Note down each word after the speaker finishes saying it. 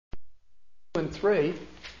and 3,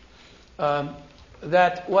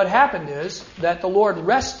 that what happened is that the Lord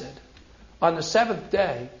rested on the seventh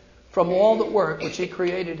day from all the work which He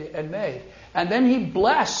created and made. And then He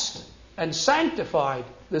blessed and sanctified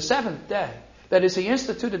the seventh day. That is, He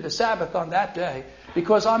instituted the Sabbath on that day,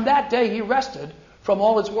 because on that day He rested from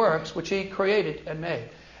all His works which He created and made.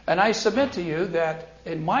 And I submit to you that,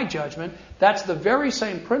 in my judgment, that's the very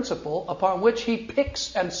same principle upon which He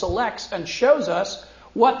picks and selects and shows us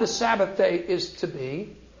what the Sabbath day is to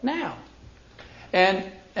be now.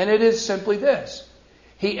 And it is simply this.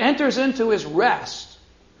 He enters into His rest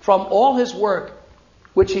from all His work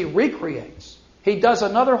which He recreates. He does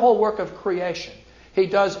another whole work of creation. He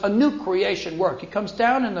does a new creation work. He comes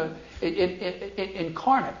down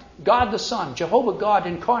incarnate. God the Son, Jehovah God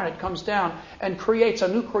incarnate, comes down and creates a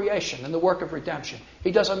new creation in the work of redemption.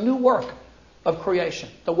 He does a new work of creation,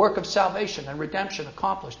 the work of salvation and redemption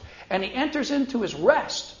accomplished. And He enters into His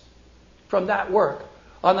rest from that work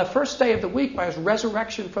on the first day of the week by His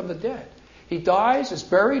resurrection from the dead. He dies, is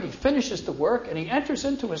buried, He finishes the work, and He enters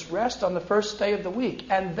into His rest on the first day of the week.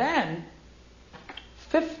 And then,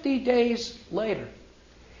 50 days later,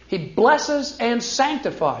 He blesses and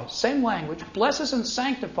sanctifies, same language, blesses and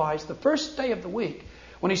sanctifies the first day of the week,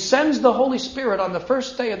 when He sends the Holy Spirit on the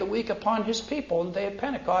first day of the week upon His people on the day of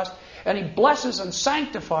Pentecost, and He blesses and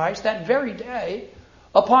sanctifies that very day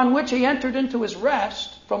upon which He entered into His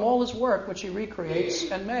rest from all His work which He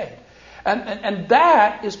recreates and made. And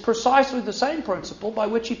that is precisely the same principle by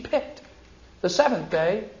which He picked the seventh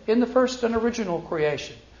day in the first and original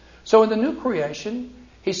creation. So in the new creation,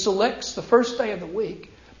 He selects the first day of the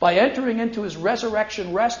week by entering into His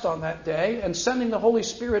resurrection rest on that day and sending the Holy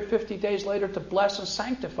Spirit 50 days later to bless and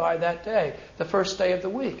sanctify that day, the first day of the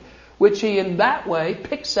week, which He in that way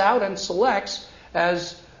picks out and selects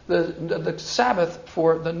as the Sabbath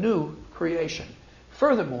for the new creation.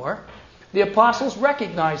 Furthermore, the apostles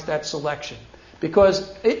recognized that selection,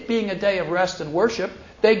 because it being a day of rest and worship,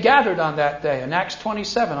 they gathered on that day. In Acts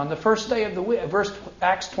 27, on the first day of the week,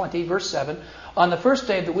 Acts 20, verse 7, on the first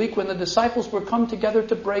day of the week when the disciples were come together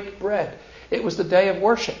to break bread. It was the day of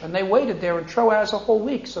worship, and they waited there in Troas a whole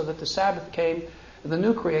week so that the Sabbath came, the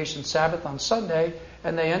new creation Sabbath, on Sunday,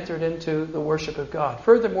 and they entered into the worship of God.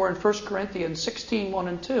 Furthermore, in 1 Corinthians 16, 1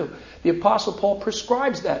 and 2, the Apostle Paul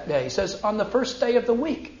prescribes that day. He says, on the first day of the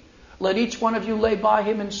week, let each one of you lay by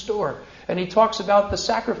him in store. And he talks about the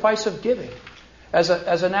sacrifice of giving as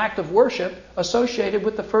an act of worship associated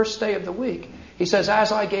with the first day of the week. He says,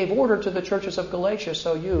 as I gave order to the churches of Galatia,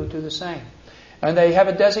 so you do the same. And they have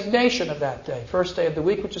a designation of that day, first day of the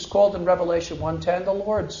week, which is called in Revelation 1:10 the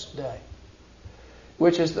Lord's Day,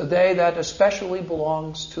 which is the day that especially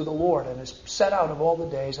belongs to the Lord and is set out of all the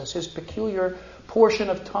days as His peculiar portion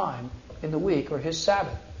of time in the week, or His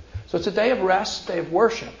Sabbath. So it's a day of rest, day of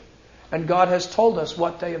worship. And God has told us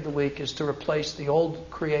what day of the week is to replace the old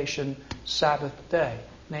creation Sabbath day,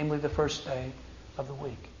 namely the first day of the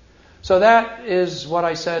week. So that is what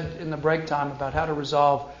I said in the break time about how to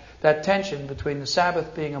resolve that tension between the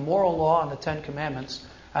Sabbath being a moral law and the Ten Commandments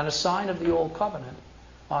and a sign of the Old Covenant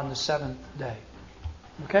on the seventh day.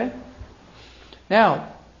 Okay?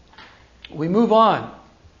 Now, we move on.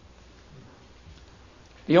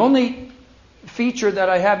 The only feature that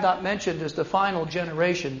I have not mentioned is the final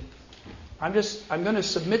generation. I'm going to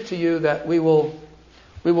submit to you that we will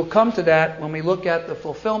come to that when we look at the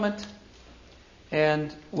fulfillment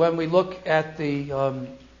and when we look at the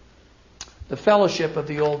fellowship of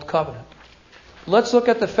the Old Covenant. Let's look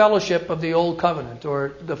at the fellowship of the Old Covenant,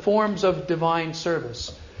 or the forms of divine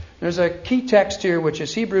service. There's a key text here, which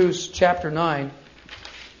is Hebrews chapter 9.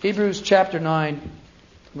 Hebrews chapter 9,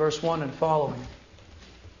 verse 1 and following.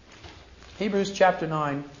 Hebrews chapter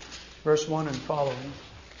 9, verse 1 and following.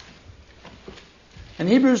 In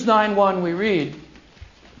Hebrews 9:1 we read,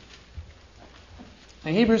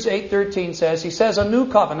 and Hebrews 8:13 says, He says, a new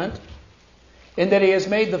covenant, in that He has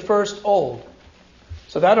made the first old.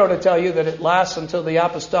 So that ought to tell you that it lasts until the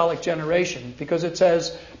apostolic generation, because it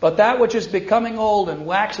says, but that which is becoming old and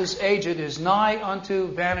waxes aged is nigh unto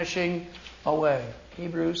vanishing away.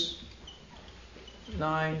 Hebrews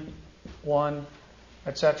 9:1,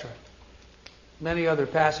 etc. Many other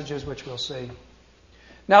passages which we'll see.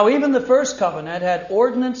 Now even the first covenant had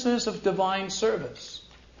ordinances of divine service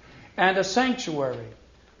and a sanctuary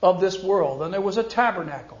of this world. And there was a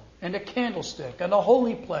tabernacle and a candlestick and a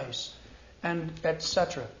holy place and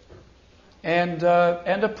etc. And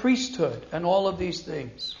a priesthood and all of these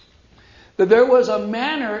things. That there was a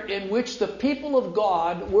manner in which the people of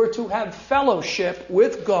God were to have fellowship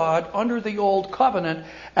with God under the Old Covenant,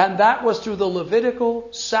 and that was through the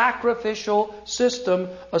Levitical sacrificial system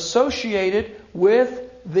associated with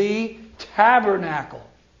the tabernacle.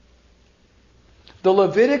 The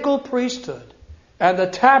Levitical priesthood and the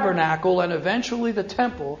tabernacle and eventually the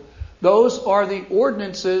temple, those are the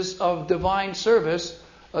ordinances of divine service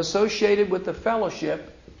associated with the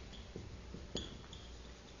fellowship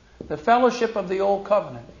of the Old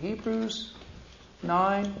Covenant. Hebrews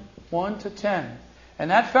 9, 1 to 10. And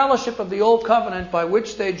that fellowship of the Old Covenant by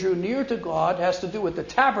which they drew near to God has to do with the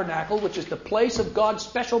tabernacle, which is the place of God's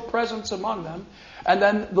special presence among them, and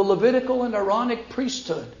then the Levitical and Aaronic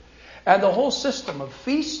priesthood, and the whole system of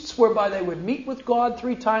feasts whereby they would meet with God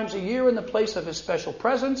 3 times a year in the place of His special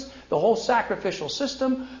presence, the whole sacrificial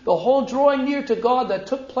system, the whole drawing near to God that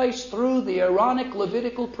took place through the Aaronic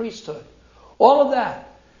Levitical priesthood. All of that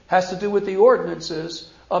has to do with the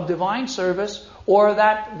ordinances of divine service, or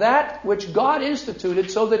that which God instituted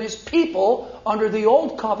so that His people under the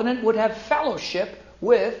Old Covenant would have fellowship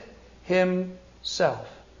with Himself.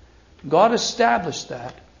 God established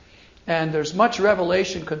that, and there's much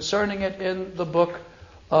revelation concerning it in the book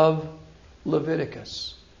of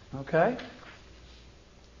Leviticus. Okay?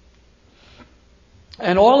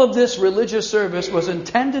 And all of this religious service was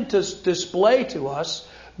intended to display to us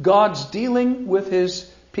God's dealing with His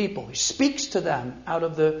people. He speaks to them out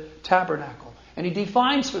of the tabernacle, and He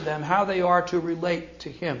defines for them how they are to relate to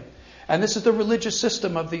Him. And this is the religious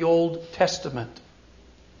system of the Old Testament.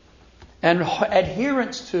 And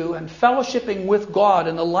adherence to and fellowshipping with God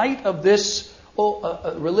in the light of this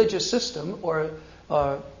religious system or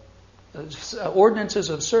ordinances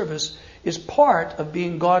of service is part of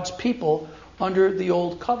being God's people under the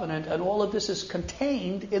Old Covenant. And all of this is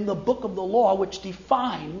contained in the book of the law, which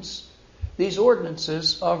defines these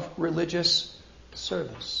ordinances of religious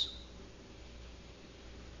service.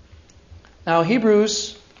 Now,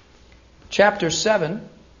 Hebrews chapter 7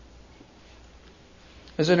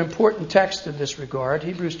 is an important text in this regard.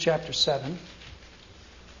 Hebrews chapter 7.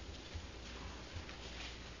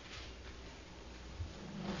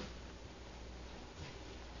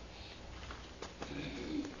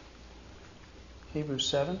 Hebrews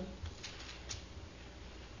 7.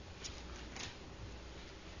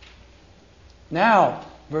 Now,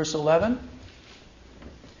 verse 11,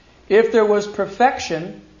 if there was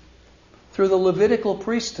perfection through the Levitical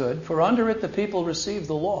priesthood, for under it the people received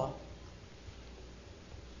the law.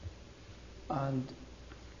 And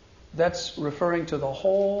that's referring to the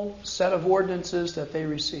whole set of ordinances that they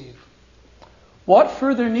receive. What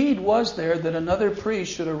further need was there that another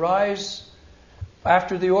priest should arise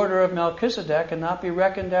after the order of Melchizedek and not be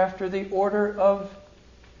reckoned after the order of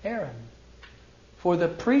Aaron? For the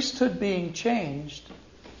priesthood being changed,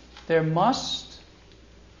 there must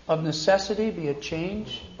of necessity be a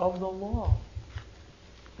change of the law.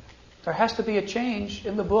 There has to be a change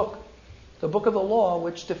in the book of the law,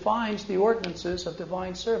 which defines the ordinances of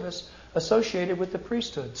divine service associated with the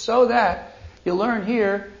priesthood. So that, you learn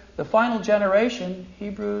here, the final generation,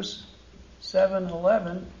 Hebrews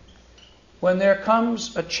 7:11, when there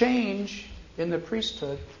comes a change in the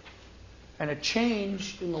priesthood and a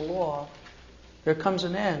change in the law, there comes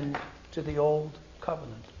an end to the old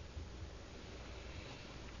covenant.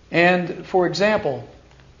 And, for example,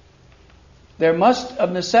 there must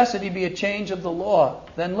of necessity be a change of the law.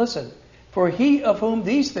 Then listen, for he of whom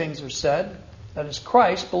these things are said, that is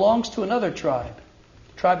Christ, belongs to another tribe,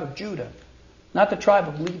 the tribe of Judah, not the tribe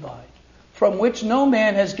of Levi, from which no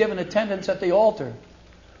man has given attendance at the altar.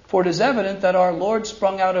 For it is evident that our Lord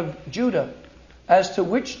sprung out of Judah, as to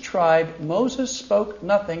which tribe Moses spoke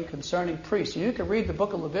nothing concerning priests. You can read the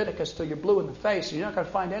book of Leviticus till you're blue in the face, and you're not going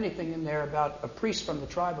to find anything in there about a priest from the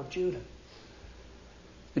tribe of Judah.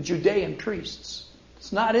 The Judean priests.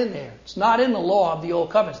 It's not in there. It's not in the law of the Old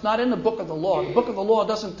Covenant. It's not in the book of the law. The book of the law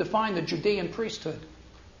doesn't define the Judean priesthood.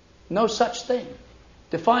 No such thing.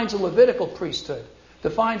 Defines the Levitical priesthood.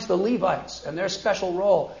 Defines the Levites and their special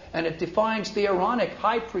role. And it defines the Aaronic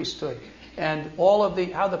high priesthood and all of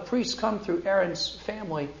how the priests come through Aaron's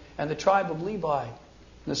family and the tribe of Levi in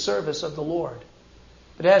the service of the Lord.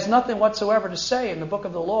 But it has nothing whatsoever to say in the book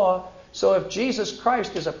of the law. So if Jesus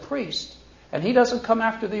Christ is a priest and He doesn't come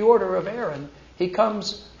after the order of Aaron, He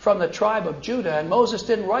comes from the tribe of Judah, and Moses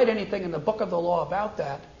didn't write anything in the book of the law about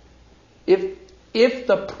that. If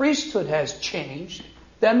the priesthood has changed,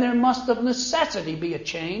 then there must of necessity be a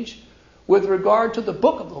change with regard to the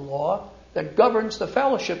book of the law that governs the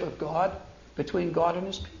fellowship of God between God and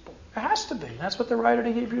His people. There has to be. That's what the writer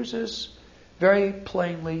to Hebrews is very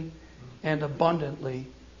plainly and abundantly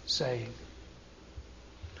saying.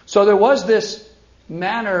 So there was this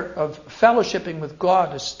manner of fellowshipping with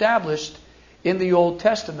God established in the Old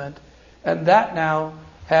Testament, and that now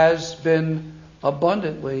has been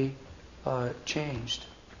abundantly changed.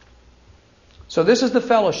 So this is the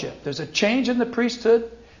fellowship. There's a change in the priesthood.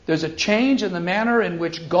 There's a change in the manner in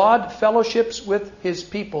which God fellowships with His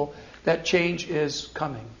people. That change is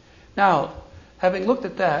coming. Now, having looked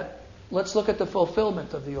at that, let's look at the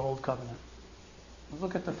fulfillment of the Old Covenant. Let's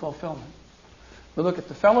look at the fulfillment. We look at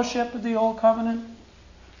the fellowship of the Old Covenant.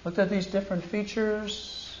 Looked at these different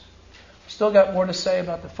features. Still got more to say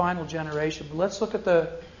about the final generation, but let's look at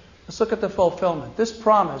the fulfillment. This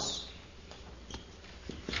promise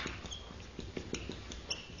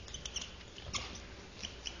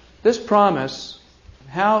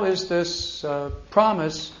how is this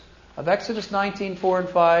promise of Exodus 19:4 and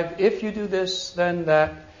 5, if you do this, then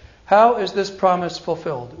that, how is this promise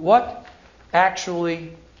fulfilled? What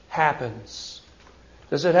actually happens?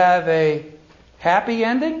 Does it have a happy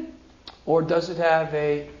ending, or does it have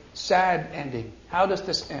a sad ending? How does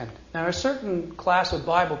this end? Now, there's a certain class of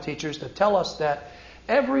Bible teachers that tell us that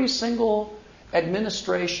every single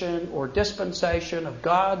administration or dispensation of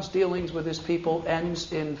God's dealings with His people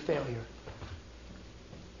ends in failure.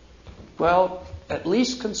 Well, at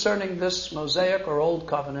least concerning this Mosaic or Old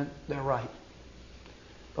Covenant, they're right.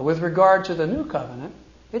 But with regard to the New Covenant,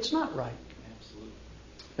 it's not right. Absolutely.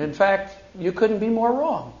 In fact, you couldn't be more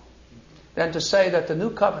wrong than to say that the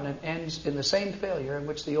New Covenant ends in the same failure in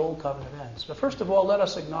which the Old Covenant ends. But first of all, let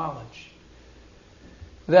us acknowledge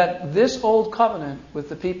that this Old Covenant with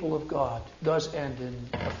the people of God does end in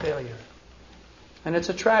a failure. And it's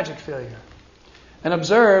a tragic failure. And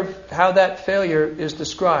observe how that failure is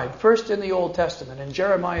described. First in the Old Testament, in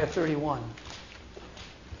Jeremiah 31.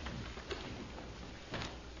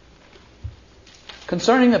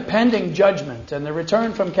 Concerning the pending judgment and the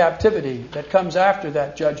return from captivity that comes after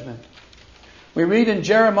that judgment. We read in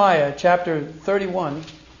Jeremiah chapter 31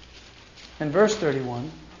 and verse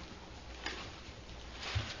 31.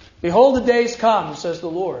 Behold, the days come, says the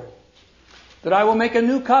Lord, that I will make a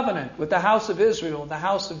new covenant with the house of Israel and the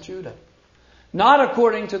house of Judah, not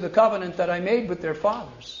according to the covenant that I made with their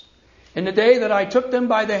fathers, in the day that I took them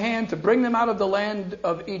by the hand to bring them out of the land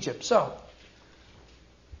of Egypt. So,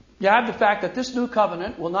 you have the fact that this new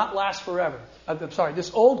covenant will not last forever.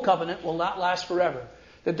 This old covenant will not last forever.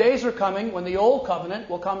 The days are coming when the old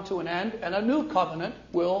covenant will come to an end and a new covenant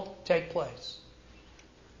will take place.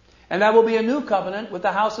 And that will be a new covenant with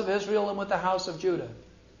the house of Israel and with the house of Judah.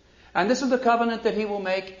 And this is the covenant that He will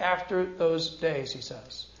make after those days, He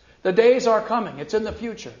says. The days are coming. It's in the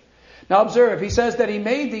future. Now observe, He says that He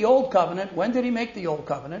made the old covenant. When did He make the old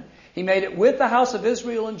covenant? He made it with the house of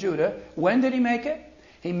Israel and Judah. When did He make it?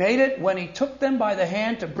 He made it when He took them by the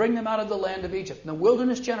hand to bring them out of the land of Egypt, in the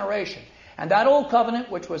wilderness generation. And that old covenant,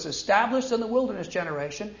 which was established in the wilderness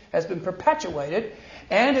generation, has been perpetuated,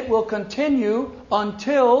 and it will continue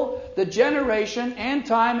until the generation and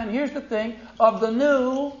time, and here's the thing, of the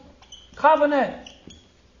new covenant.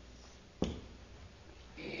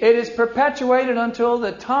 It is perpetuated until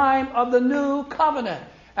the time of the new covenant.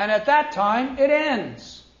 And at that time, it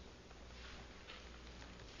ends.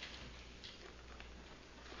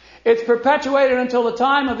 It's perpetuated until the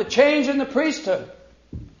time of the change in the priesthood.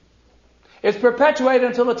 It's perpetuated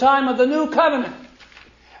until the time of the new covenant.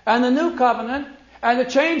 And the new covenant and the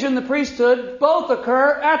change in the priesthood both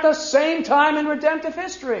occur at the same time in redemptive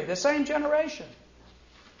history, the same generation.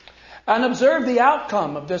 And observe the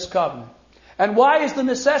outcome of this covenant. And why is the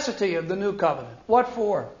necessity of the new covenant? What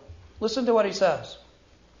for? Listen to what He says.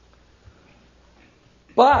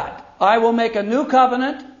 But I will make a new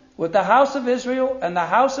covenant with the house of Israel and the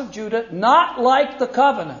house of Judah, not like the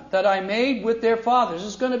covenant that I made with their fathers.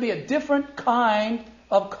 This is going to be a different kind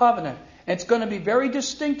of covenant. And it's going to be very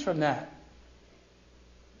distinct from that.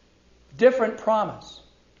 Different promise.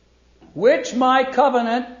 Which my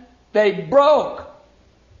covenant they broke,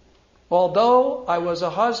 although I was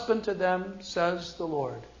a husband to them, says the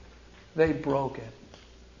Lord. They broke it.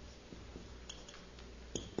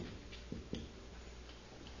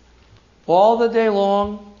 All the day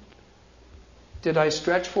long did I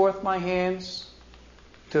stretch forth my hands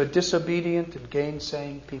to a disobedient and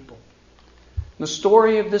gainsaying people. The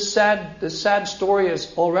story of this sad story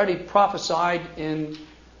is already prophesied in,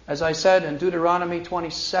 as I said, in Deuteronomy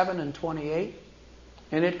 27 and 28.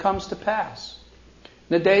 And it comes to pass.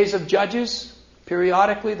 In the days of Judges,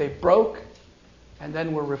 periodically they broke and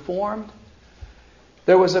then were reformed.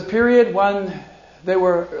 There was a period when they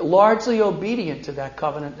were largely obedient to that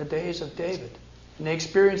covenant in the days of David. And they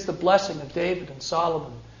experienced the blessing of David and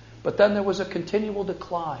Solomon. But then there was a continual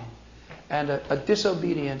decline and a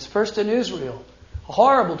disobedience. First in Israel, a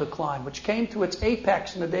horrible decline, which came to its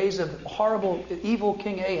apex in the days of horrible, evil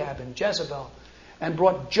King Ahab and Jezebel, and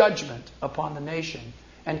brought judgment upon the nation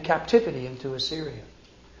and captivity into Assyria.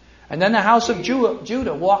 And then the house of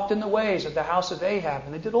Judah walked in the ways of the house of Ahab,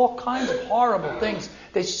 and they did all kinds of horrible things.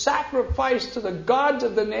 They sacrificed to the gods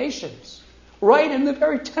of the nations, right in the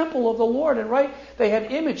very temple of the Lord, and they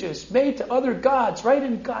had images made to other gods right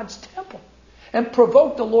in God's temple, and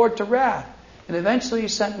provoked the Lord to wrath. And eventually he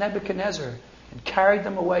sent Nebuchadnezzar and carried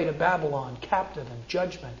them away to Babylon, captive and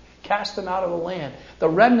judgment, cast them out of the land. The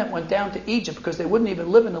remnant went down to Egypt because they wouldn't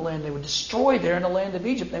even live in the land. They were destroyed there in the land of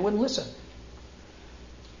Egypt. They wouldn't listen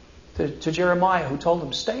to Jeremiah, who told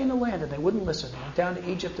them, stay in the land, and they wouldn't listen. They went down to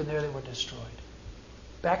Egypt, and there they were destroyed.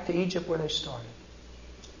 Back to Egypt where they started.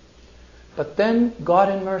 But then God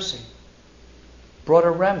in mercy brought a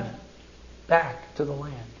remnant back to the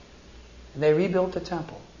land. And they rebuilt the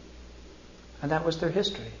temple. And that was their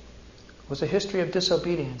history. It was a history of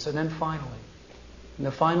disobedience. And then finally, in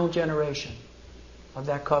the final generation of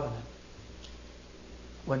that covenant,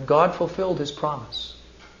 when God fulfilled His promise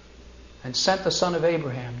and sent the son of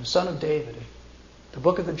Abraham, the son of David, the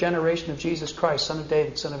book of the generation of Jesus Christ, son of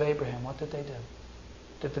David, son of Abraham, what did they do?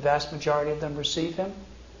 Did the vast majority of them receive Him?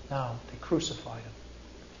 No, they crucified Him.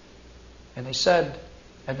 And they said,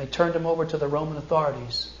 and they turned Him over to the Roman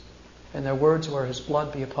authorities, and their words were, His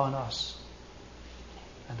blood be upon us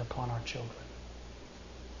and upon our children.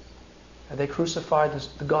 And they crucified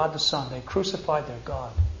the God the Son. They crucified their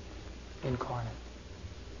God incarnate.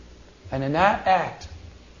 And in that act,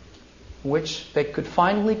 in which they could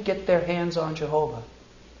finally get their hands on Jehovah,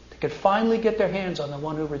 they could finally get their hands on the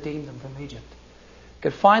one who redeemed them from Egypt,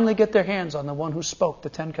 could finally get their hands on the one who spoke the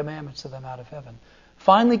 10 Commandments to them out of heaven,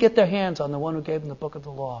 finally get their hands on the one who gave them the book of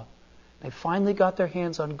the law. They finally got their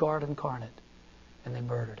hands on God incarnate, and they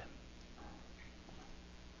murdered Him.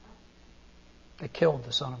 They killed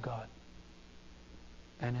the Son of God.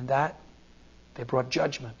 And in that, they brought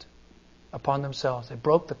judgment upon themselves. They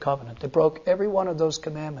broke the covenant. They broke every one of those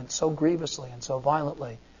commandments so grievously and so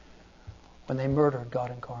violently when they murdered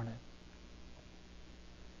God incarnate.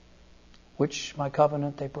 Which my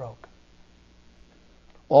covenant they broke.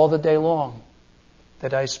 All the day long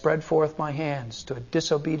that I spread forth my hands to a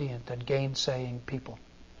disobedient and gainsaying people,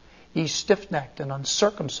 ye stiff-necked and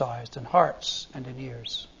uncircumcised in hearts and in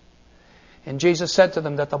ears. And Jesus said to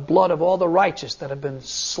them that the blood of all the righteous that have been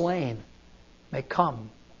slain may come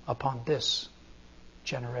upon this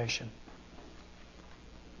generation.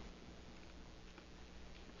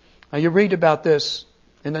 Now you read about this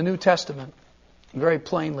in the New Testament very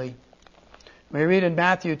plainly. We read in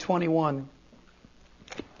Matthew 21.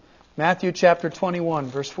 Matthew chapter 21,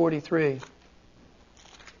 verse 43.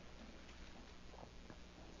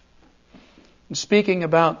 And speaking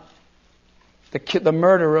about the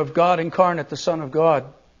murder of God incarnate, the Son of God,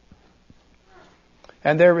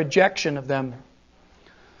 and their rejection of them.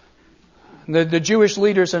 The Jewish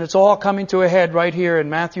leaders, and it's all coming to a head right here in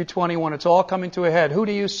Matthew 21. It's all coming to a head. What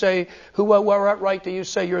right do you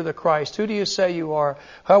say you're the Christ? Who do you say you are?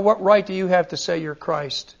 What right do you have to say you're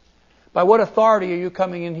Christ? By what authority are you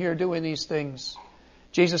coming in here doing these things?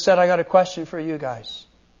 Jesus said, I got a question for you guys.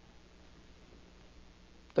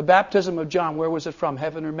 The baptism of John, where was it from?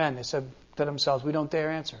 Heaven or men? They said to themselves, we don't dare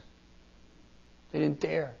answer. They didn't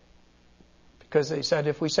dare. Because they said,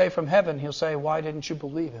 if we say from heaven, He'll say, why didn't you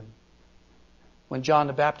believe Him? When John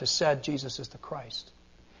the Baptist said Jesus is the Christ.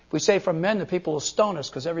 If we say from men, the people will stone us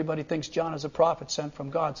because everybody thinks John is a prophet sent from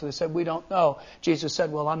God. So they said, we don't know. Jesus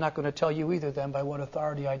said, well, I'm not going to tell you either then by what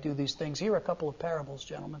authority I do these things. Here are a couple of parables,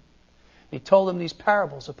 gentlemen. He told them these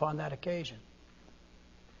parables upon that occasion.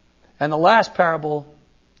 And the last parable,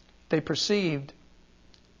 they perceived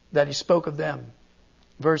that He spoke of them.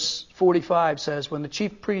 Verse 45 says, when the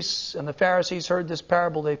chief priests and the Pharisees heard this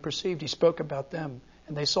parable, they perceived He spoke about them.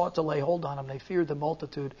 And they sought to lay hold on Him. They feared the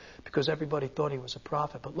multitude because everybody thought He was a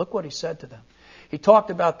prophet. But look what He said to them. He talked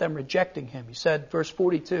about them rejecting Him. He said, verse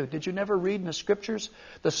 42, did you never read in the Scriptures,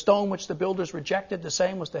 the stone which the builders rejected, the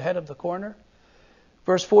same was the head of the corner?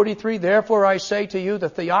 Verse 43, therefore I say to you, the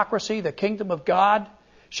theocracy, the kingdom of God,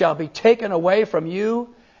 shall be taken away from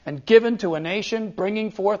you and given to a nation,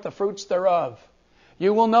 bringing forth the fruits thereof.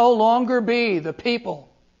 You will no longer be the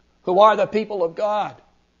people who are the people of God.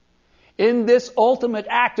 In this ultimate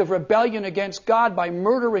act of rebellion against God by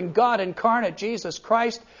murdering God incarnate, Jesus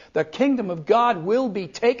Christ, the kingdom of God will be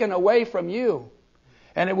taken away from you.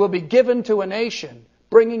 And it will be given to a nation,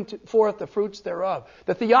 bringing forth the fruits thereof.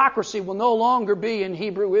 The theocracy will no longer be in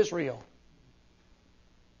Hebrew Israel.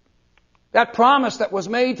 That promise that was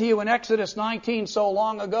made to you in Exodus 19 so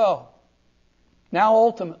long ago, now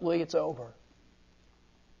ultimately it's over.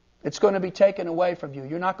 It's going to be taken away from you.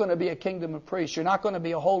 You're not going to be a kingdom of priests. You're not going to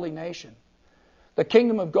be a holy nation. The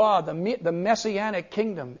kingdom of God, the Messianic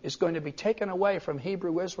kingdom, is going to be taken away from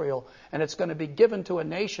Hebrew Israel, and it's going to be given to a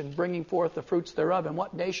nation bringing forth the fruits thereof. And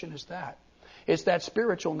what nation is that? It's that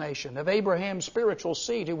spiritual nation of Abraham's spiritual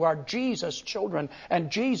seed, who are Jesus' children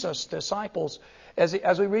and Jesus' disciples.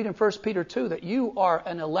 As we read in 1 Peter 2, that you are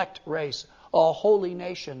an elect race, a holy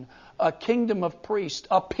nation, a kingdom of priests,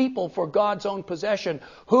 a people for God's own possession,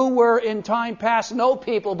 who were in time past no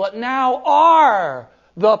people, but now are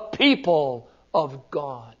the people of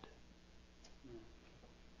God.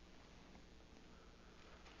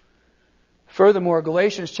 Furthermore,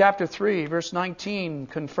 Galatians chapter 3, verse 19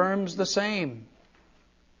 confirms the same.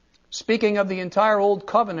 Speaking of the entire Old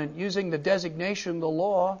Covenant, using the designation the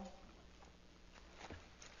law,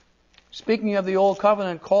 speaking of the Old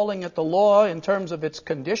Covenant, calling it the law in terms of its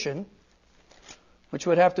condition, which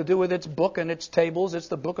would have to do with its book and its tables. It's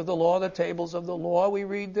the book of the law, the tables of the law. We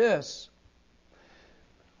read this.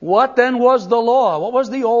 What then was the law? What was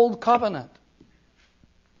the Old Covenant?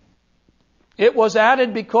 It was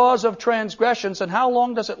added because of transgressions. And how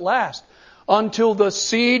long does it last? Until the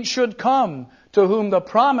seed should come, to whom the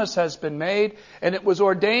promise has been made, and it was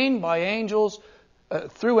ordained by angels,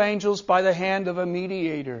 through angels, by the hand of a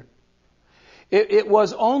mediator. It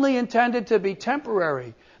was only intended to be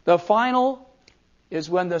temporary. The final is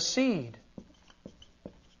when the seed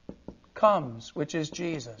comes, which is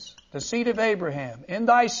Jesus, the seed of Abraham. In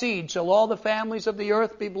thy seed shall all the families of the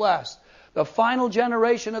earth be blessed. The final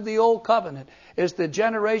generation of the Old Covenant is the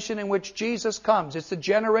generation in which Jesus comes. It's the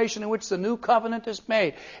generation in which the New Covenant is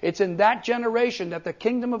made. It's in that generation that the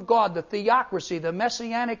kingdom of God, the theocracy, the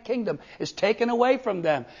Messianic kingdom, is taken away from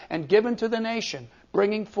them and given to the nation,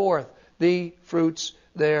 bringing forth the fruits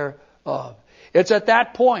thereof. It's at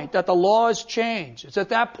that point that the law is changed. It's at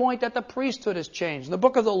that point that the priesthood is changed. The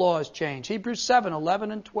book of the law is changed. Hebrews 7,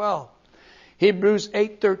 11 and 12. Hebrews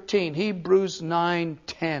 8, 13. Hebrews 9,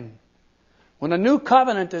 10. When a new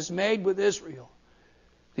covenant is made with Israel,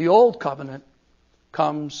 the old covenant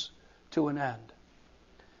comes to an end.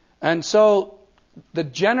 And so the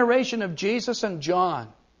generation of Jesus and John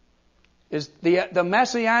is the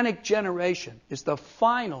Messianic generation, is the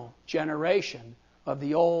final generation of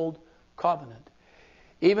the old covenant.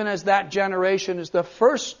 Even as that generation is the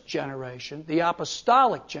first generation, the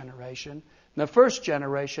apostolic generation, the first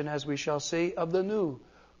generation, as we shall see, of the new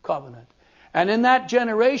covenant. And in that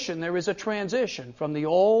generation, there is a transition from the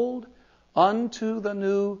old unto the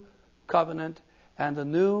new covenant and the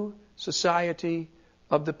new society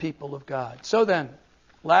of the people of God. So then,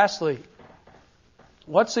 lastly,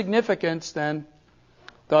 what significance then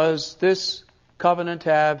does this covenant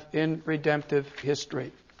have in redemptive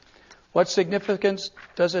history? What significance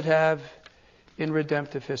does it have in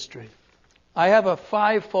redemptive history? I have a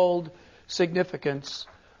fivefold significance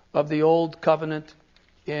of the old covenant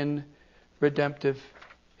in redemptive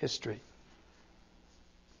history.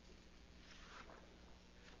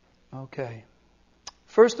 Okay.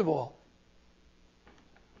 First of all,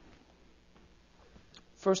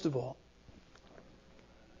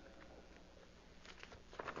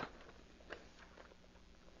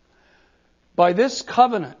 by this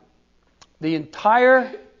covenant, the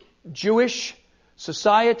entire Jewish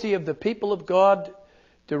society of the people of God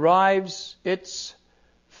derives its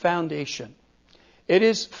foundation. It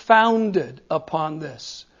is founded upon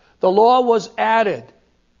this. The law was added.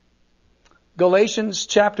 Galatians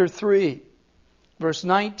chapter 3, verse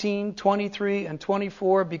 19, 23, and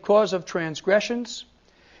 24, because of transgressions,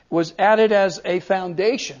 was added as a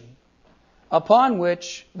foundation upon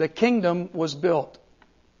which the kingdom was built.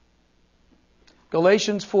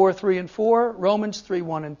 Galatians 4, 3 and 4, Romans 3,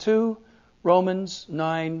 1 and 2, Romans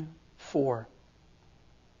 9, 4.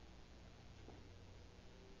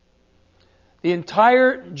 The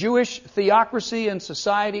entire Jewish theocracy and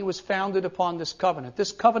society was founded upon this covenant.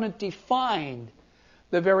 This covenant defined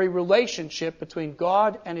the very relationship between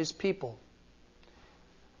God and His people.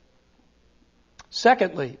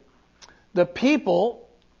 Secondly, the people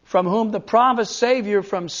from whom the promised Savior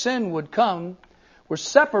from sin would come were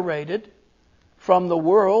separated from the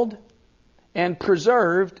world and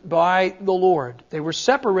preserved by the Lord. They were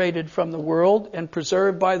separated from the world and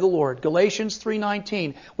preserved by the Lord. Galatians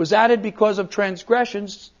 3:19 was added because of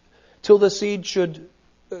transgressions till the seed should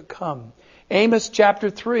come. Amos chapter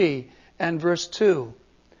 3 and verse 2.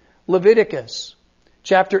 Leviticus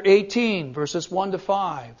chapter 18 verses 1 to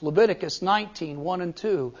 5. Leviticus 19, 1 and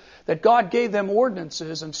 2. That God gave them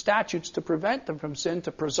ordinances and statutes to prevent them from sin,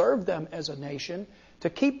 to preserve them as a nation, to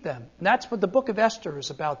keep them. And that's what the book of Esther is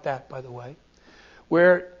about, that, by the way,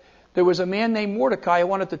 where there was a man named Mordecai who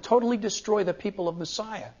wanted to totally destroy the people of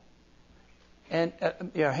Messiah. And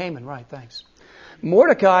Haman, right, thanks.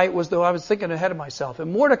 Mordecai I was thinking ahead of myself.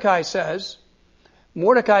 And Mordecai says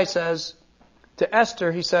to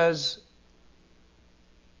Esther, he says,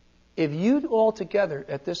 if you altogether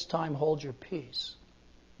at this time hold your peace,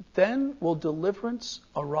 then will deliverance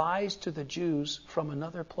arise to the Jews from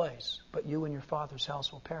another place, but you and your father's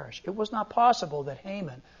house will perish. It was not possible that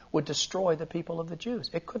Haman would destroy the people of the Jews.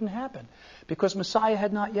 It couldn't happen because Messiah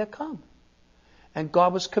had not yet come. And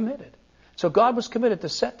God was committed. So God was committed to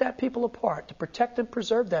set that people apart, to protect and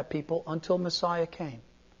preserve that people until Messiah came.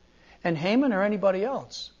 And Haman or anybody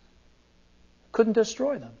else couldn't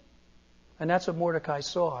destroy them. And that's what Mordecai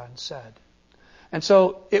saw and said. And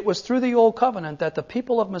so it was through the Old Covenant that the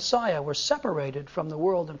people of Messiah were separated from the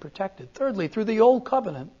world and protected. Thirdly, through the Old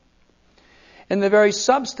Covenant, in the very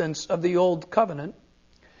substance of the Old Covenant,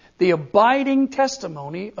 the abiding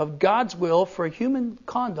testimony of God's will for human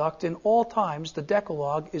conduct in all times, the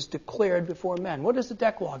Decalogue, is declared before men. What is the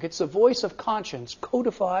Decalogue? It's the voice of conscience,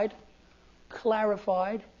 codified,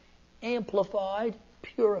 clarified, amplified,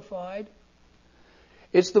 purified.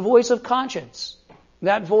 It's the voice of conscience.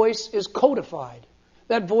 That voice is codified.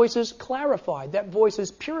 That voice is clarified. That voice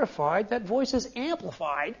is purified. That voice is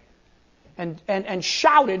amplified and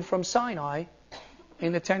shouted from Sinai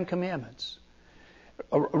in the Ten Commandments.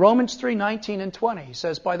 Romans 3:19 and 20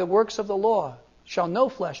 says, by the works of the law shall no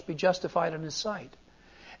flesh be justified in his sight.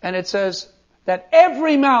 And it says that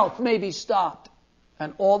every mouth may be stopped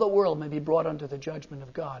and all the world may be brought under the judgment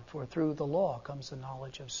of God. For through the law comes the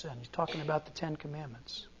knowledge of sin. He's talking about the Ten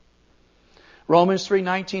Commandments. Romans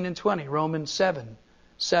 3:19 and 20. Romans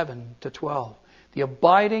 7:7 to 12. The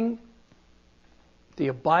abiding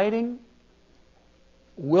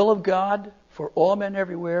will of God for all men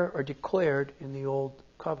everywhere are declared in the Old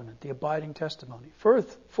Covenant. The abiding testimony.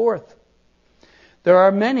 Fourth, there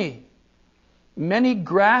are many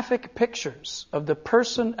graphic pictures of the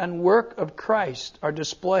person and work of Christ are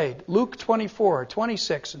displayed. Luke 24,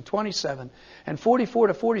 26 and 27 and 44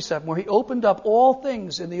 to 47, where he opened up all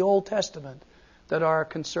things in the Old Testament that are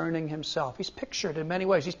concerning himself. He's pictured in many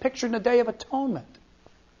ways. He's pictured in the Day of Atonement.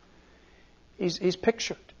 He's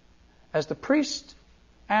pictured as the priest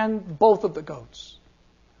and both of the goats.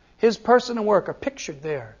 His person and work are pictured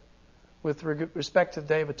there with respect to the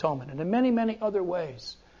Day of Atonement. And in many, many other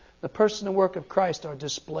ways, the person and work of Christ are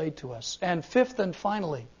displayed to us. And fifth and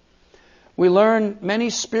finally, we learn many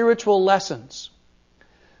spiritual lessons.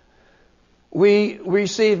 We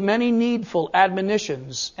receive many needful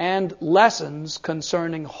admonitions and lessons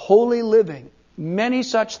concerning holy living. Many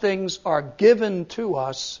such things are given to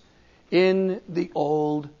us in the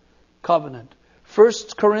Old Covenant. 1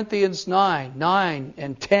 Corinthians 9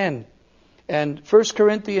 and 10, and 1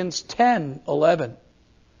 Corinthians 10:11.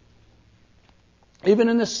 Even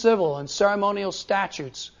in the civil and ceremonial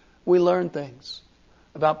statutes, we learn things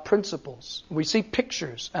about principles. We see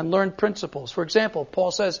pictures and learn principles. For example,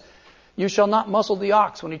 Paul says, you shall not muzzle the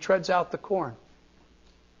ox when he treads out the corn.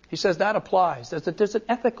 He says that applies. There's an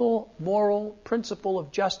ethical, moral principle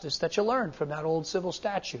of justice that you learn from that old civil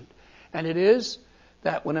statute. And it is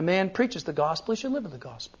that when a man preaches the gospel, he should live in the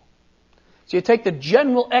gospel. So you take the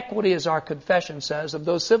general equity, as our confession says, of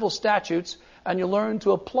those civil statutes, and you learn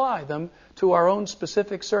to apply them to our own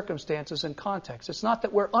specific circumstances and context. It's not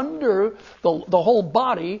that we're under the whole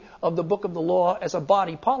body of the book of the law as a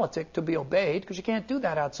body politic to be obeyed, because you can't do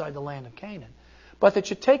that outside the land of Canaan. But that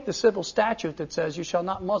you take the civil statute that says you shall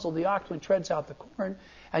not muzzle the ox when it treads out the corn,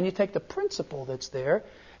 and you take the principle that's there,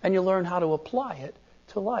 and you learn how to apply it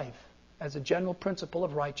to life as a general principle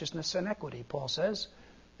of righteousness and equity. Paul says,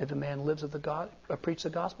 if a man lives with preach the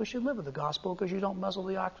gospel, you should live with the gospel, because you don't muzzle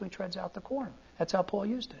the ox when he treads out the corn. That's how Paul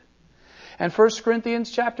used it. And 1 Corinthians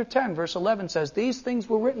chapter 10, verse 11 says, these things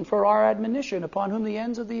were written for our admonition, upon whom the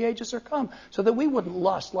ends of the ages are come, so that we wouldn't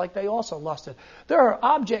lust like they also lusted. There are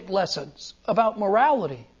object lessons about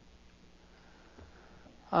morality.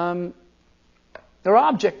 There are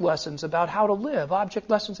object lessons about how to live, object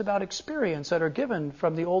lessons about experience that are given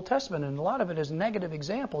from the Old Testament, and a lot of it is negative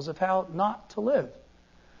examples of how not to live.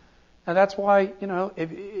 And that's why,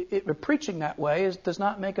 if preaching that way does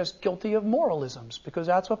not make us guilty of moralisms, because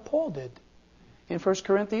that's what Paul did in 1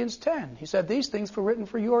 Corinthians 10. He said, these things were written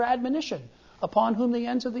for your admonition, upon whom the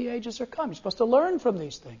ends of the ages are come. You're supposed to learn from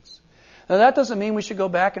these things. Now that doesn't mean we should go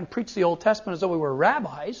back and preach the Old Testament as though we were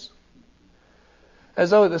rabbis, as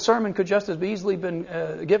though the sermon could just as easily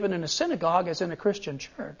been given in a synagogue as in a Christian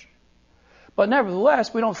church. But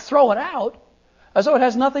nevertheless, we don't throw it out as though it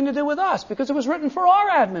has nothing to do with us, because it was written for our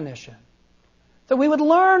admonition, that we would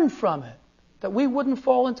learn from it, that we wouldn't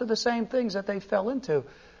fall into the same things that they fell into.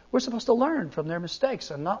 We're supposed to learn from their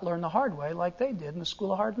mistakes and not learn the hard way like they did in the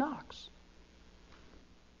school of hard knocks.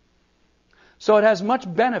 So it has much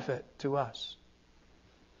benefit to us.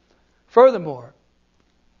 Furthermore,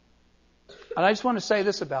 and I just want to say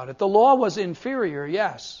this about it. The law was inferior,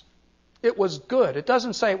 yes. It was good. It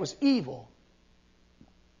doesn't say it was evil.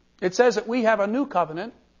 It says that we have a new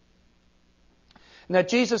covenant, and that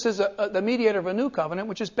Jesus is the mediator of a new covenant,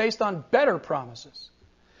 which is based on better promises.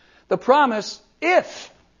 The promise,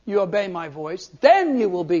 if you obey my voice, then you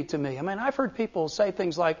will be to me. I mean, I've heard people say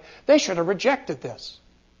things like, they should have rejected this.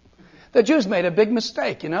 The Jews made a big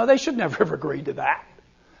mistake, They should never have agreed to that.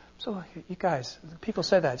 So, you guys, people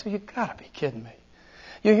say that. So you've got to be kidding me.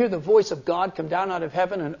 You hear the voice of God come down out of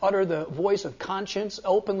heaven and utter the voice of conscience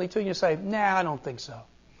openly to you. You say, nah, I don't think so.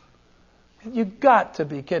 You've got to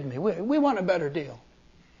be kidding me. We want a better deal.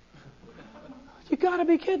 You've got to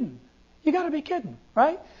be kidding. You've got to be kidding,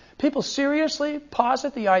 right? People seriously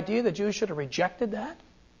posit the idea that Jews should have rejected that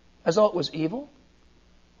as though it was evil.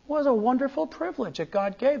 It was a wonderful privilege that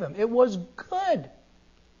God gave them. It was good.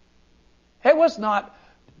 It was not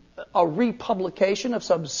a republication of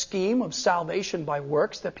some scheme of salvation by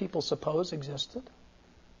works that people suppose existed.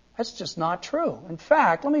 That's just not true. In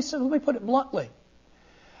fact, let me put it bluntly.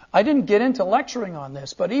 I didn't get into lecturing on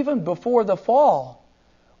this, but even before the fall,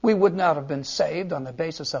 we would not have been saved on the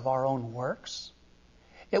basis of our own works.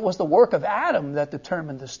 It was the work of Adam that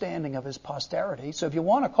determined the standing of his posterity. So if you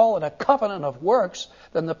want to call it a covenant of works,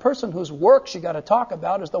 then the person whose works you got to talk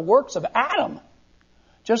about is the works of Adam.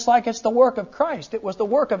 Just like it's the work of Christ. It was the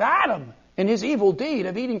work of Adam in his evil deed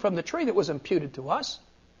of eating from the tree that was imputed to us.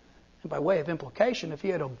 And by way of implication, if he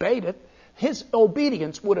had obeyed it, his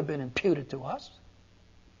obedience would have been imputed to us.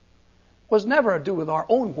 It was never to do with our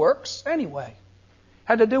own works anyway. It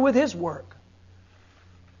had to do with his work.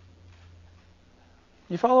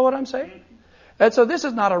 You follow what I'm saying? And so this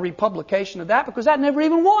is not a republication of that, because that never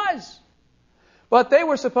even was. But they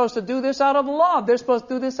were supposed to do this out of love. They're supposed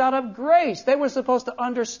to do this out of grace. They were supposed to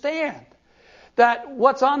understand that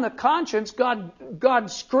what's on the conscience,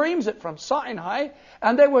 God screams it from Sinai,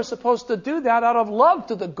 and they were supposed to do that out of love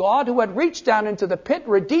to the God who had reached down into the pit,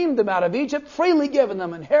 redeemed them out of Egypt, freely given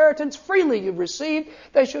them inheritance, freely you've received.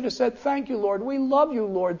 They should have said, thank you, Lord. We love you,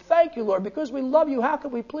 Lord. Thank you, Lord. Because we love you, how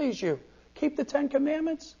can we please you? Keep the 10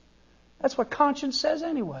 Commandments? That's what conscience says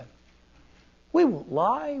anyway. We won't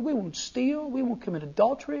lie. We won't steal. We won't commit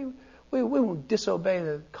adultery. We won't disobey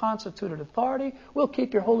the constituted authority. We'll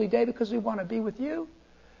keep your holy day because we want to be with you.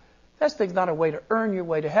 That's not a way to earn your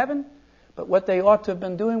way to heaven. But what they ought to have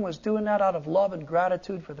been doing was doing that out of love and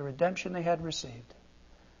gratitude for the redemption they had received.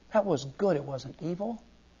 That was good. It wasn't evil.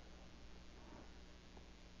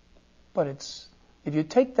 But if you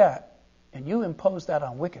take that and you impose that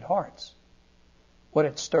on wicked hearts, what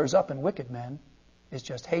it stirs up in wicked men is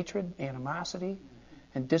just hatred, animosity,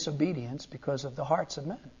 and disobedience because of the hearts of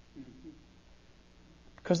men.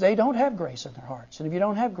 Because they don't have grace in their hearts. And if you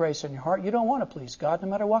don't have grace in your heart, you don't want to please God no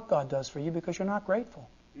matter what God does for you, because you're not grateful.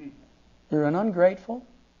 You're an ungrateful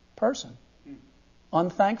person.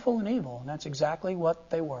 Unthankful and evil. And that's exactly what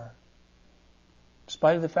they were. In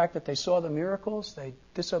spite of the fact that they saw the miracles, they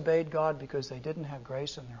disobeyed God because they didn't have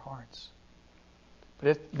grace in their hearts. But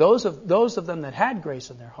if those of them that had grace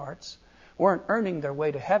in their hearts weren't earning their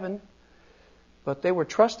way to heaven, but they were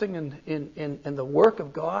trusting in the work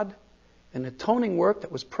of God, an atoning work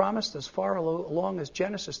that was promised as far along as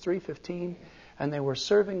Genesis 3:15, and they were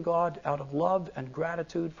serving God out of love and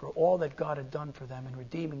gratitude for all that God had done for them and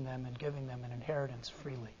redeeming them and giving them an inheritance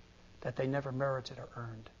freely that they never merited or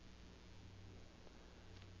earned.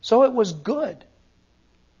 So it was good,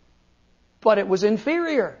 but it was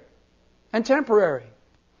inferior and temporary.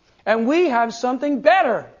 And we have something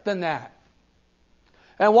better than that.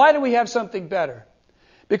 And why do we have something better?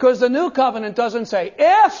 Because the new covenant doesn't say,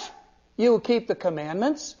 if you keep the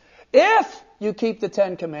commandments, if you keep the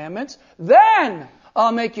 10 Commandments, then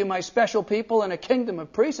I'll make you my special people and a kingdom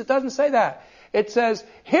of priests. It doesn't say that. It says,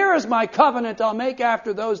 here is my covenant I'll make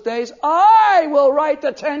after those days. I will write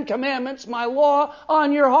the 10 Commandments, my law,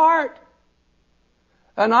 on your heart.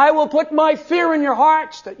 And I will put my fear in your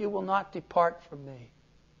hearts that you will not depart from me.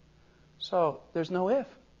 So there's no if.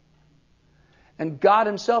 And God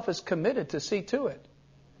himself is committed to see to it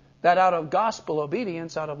that out of gospel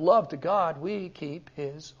obedience, out of love to God, we keep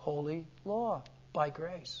his holy law by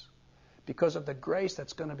grace. Because of the grace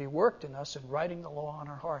that's going to be worked in us in writing the law on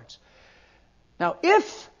our hearts. Now,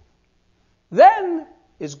 if, then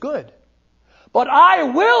is good. But I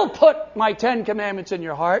will put my 10 Commandments in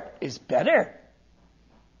your heart is better.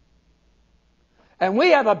 And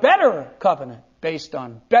we have a better covenant based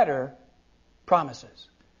on better promises.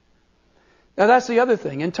 Now that's the other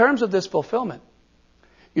thing. In terms of this fulfillment,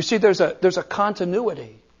 you see there's a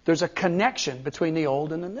continuity. There's a connection between the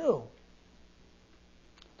old and the new.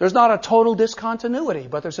 There's not a total discontinuity,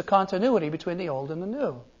 but there's a continuity between the old and the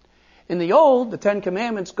new. In the old, the Ten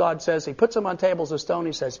Commandments, God says, He puts them on tables of stone.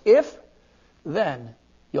 He says, if, then,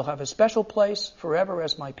 you'll have a special place forever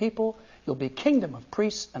as my people. You'll be a kingdom of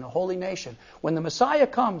priests and a holy nation. When the Messiah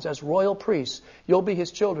comes as royal priests, you'll be His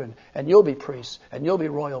children, and you'll be priests, and you'll be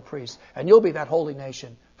royal priests, and you'll be that holy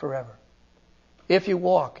nation forever. If you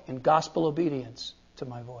walk in gospel obedience to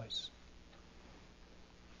my voice.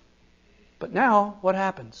 But now, what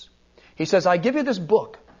happens? He says, I give you this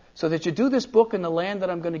book, so that you do this book in the land that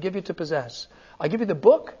I'm going to give you to possess. I give you the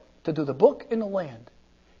book to do the book in the land.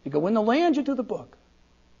 You go in the land, you do the book.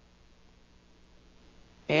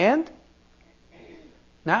 And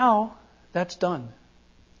now that's done.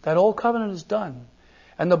 That old covenant is done.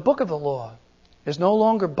 And the book of the law is no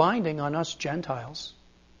longer binding on us Gentiles.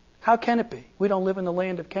 How can it be? We don't live in the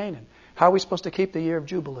land of Canaan. How are we supposed to keep the year of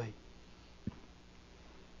Jubilee?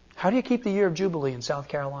 How do you keep the year of Jubilee in South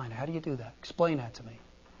Carolina? How do you do that? Explain that to me.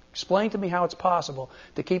 Explain to me how it's possible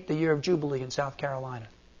to keep the year of Jubilee in South Carolina.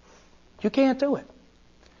 You can't do it.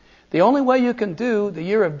 The only way you can do the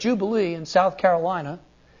year of Jubilee in South Carolina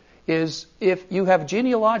is if you have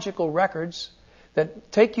genealogical records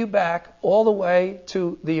that take you back all the way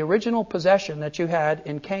to the original possession that you had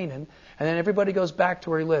in Canaan, and then everybody goes back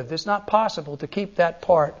to where he lived. It's not possible to keep that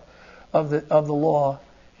part of the law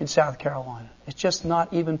in South Carolina. It's just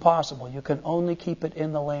not even possible. You can only keep it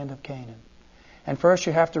in the land of Canaan. And first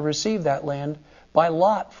you have to receive that land by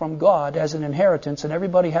lot from God as an inheritance, and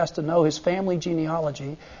everybody has to know his family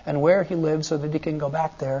genealogy and where he lived so that he can go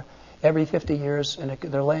back there every 50 years, and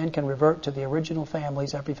their land can revert to the original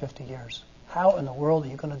families every 50 years. How in the world are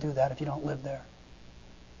you going to do that if you don't live there?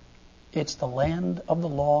 It's the land of the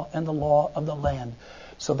law and the law of the land.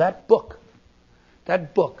 So that book,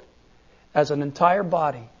 as an entire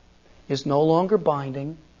body, is no longer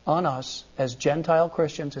binding on us as Gentile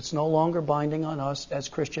Christians. It's no longer binding on us as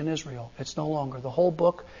Christian Israel. It's no longer. The whole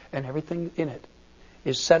book and everything in it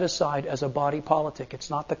is set aside as a body politic. It's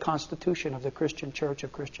not the constitution of the Christian Church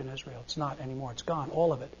of Christian Israel. It's not anymore. It's gone.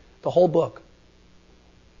 All of it. The whole book.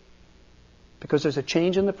 Because there's a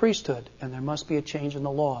change in the priesthood, and there must be a change in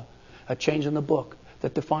the law, a change in the book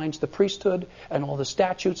that defines the priesthood and all the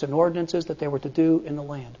statutes and ordinances that they were to do in the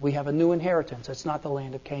land. We have a new inheritance. It's not the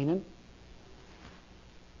land of Canaan.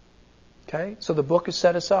 Okay? So the book is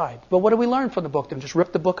set aside. But what do we learn from the book? Then just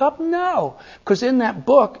rip the book up? No. Because in that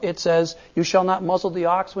book it says, you shall not muzzle the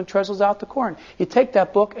ox when it treadles out the corn. You take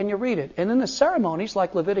that book and you read it. And in the ceremonies,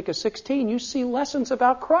 like Leviticus 16, you see lessons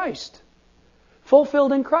about Christ.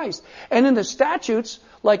 Fulfilled in Christ. And in the statutes,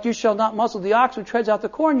 like you shall not muzzle the ox when it treads out the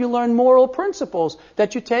corn, you learn moral principles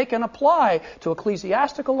that you take and apply to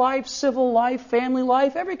ecclesiastical life, civil life, family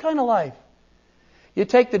life, every kind of life. You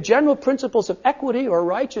take the general principles of equity or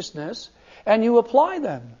righteousness and you apply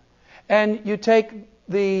them. And you take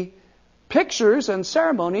the pictures and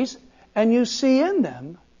ceremonies and you see in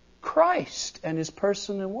them Christ and His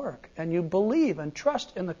person and work. And you believe and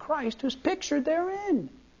trust in the Christ who's pictured therein.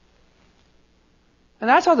 And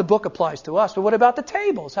that's how the book applies to us. But what about the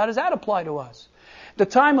tables? How does that apply to us? The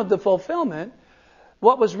time of the fulfillment,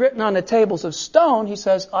 what was written on the tables of stone, He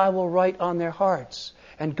says, I will write on their hearts.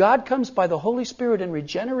 And God comes by the Holy Spirit in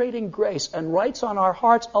regenerating grace and writes on our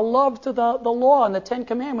hearts a love to the law and the Ten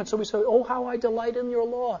Commandments. So we say, oh, how I delight in your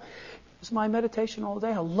law. It's my meditation all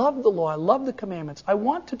day. I love the law. I love the commandments. I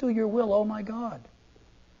want to do your will, oh my God.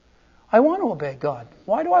 I want to obey God.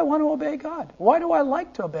 Why do I want to obey God? Why do I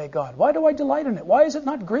like to obey God? Why do I delight in it? Why is it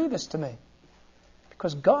not grievous to me?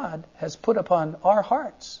 Because God has put upon our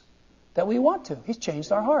hearts that we want to. He's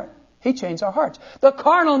changed our heart. He changed our hearts. The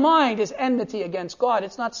carnal mind is enmity against God.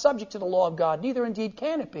 It's not subject to the law of God. Neither indeed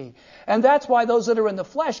can it be. And that's why those that are in the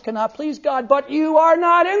flesh cannot please God. But you are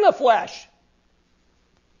not in the flesh.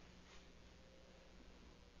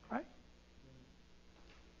 Right?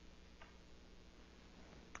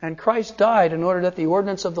 And Christ died in order that the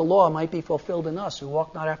ordinance of the law might be fulfilled in us, who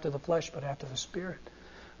walk not after the flesh, but after the Spirit.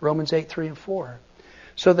 Romans 8:3-4.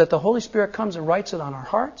 So that the Holy Spirit comes and writes it on our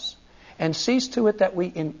hearts, and sees to it that we,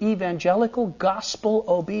 in evangelical gospel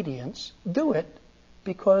obedience, do it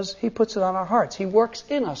because He puts it on our hearts. He works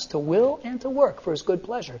in us to will and to work for His good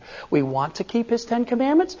pleasure. We want to keep His Ten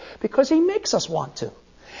Commandments because He makes us want to.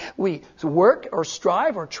 We work or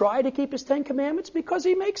strive or try to keep His Ten Commandments because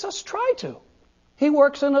He makes us try to. He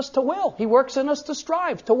works in us to will. He works in us to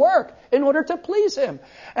strive, to work, in order to please Him.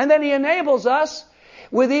 And then He enables us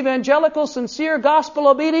with evangelical, sincere gospel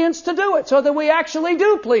obedience to do it so that we actually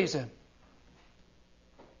do please Him.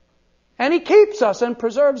 And He keeps us and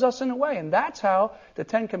preserves us in a way. And that's how the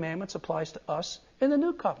Ten Commandments applies to us in the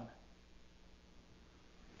New Covenant.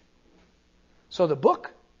 So the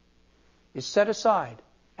book is set aside,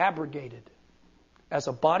 abrogated, as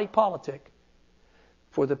a body politic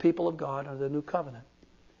for the people of God under the new covenant.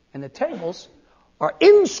 And the tables are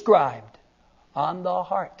inscribed on the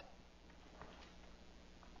heart.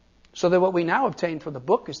 So that what we now obtain from the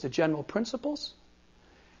book is the general principles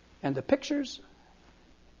and the pictures.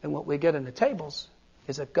 And what we get in the tables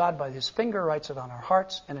is that God by His finger writes it on our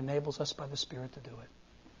hearts and enables us by the Spirit to do it.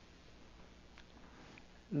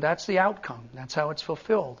 And that's the outcome. That's how it's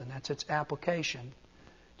fulfilled. And that's its application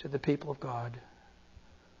to the people of God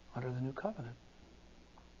under the new covenant.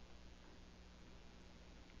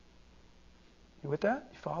 You with that?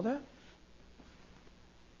 You follow that?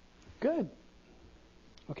 Good.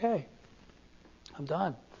 Okay. I'm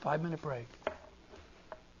done. 5-minute break.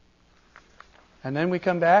 And then we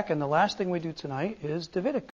come back, and the last thing we do tonight is Davidic.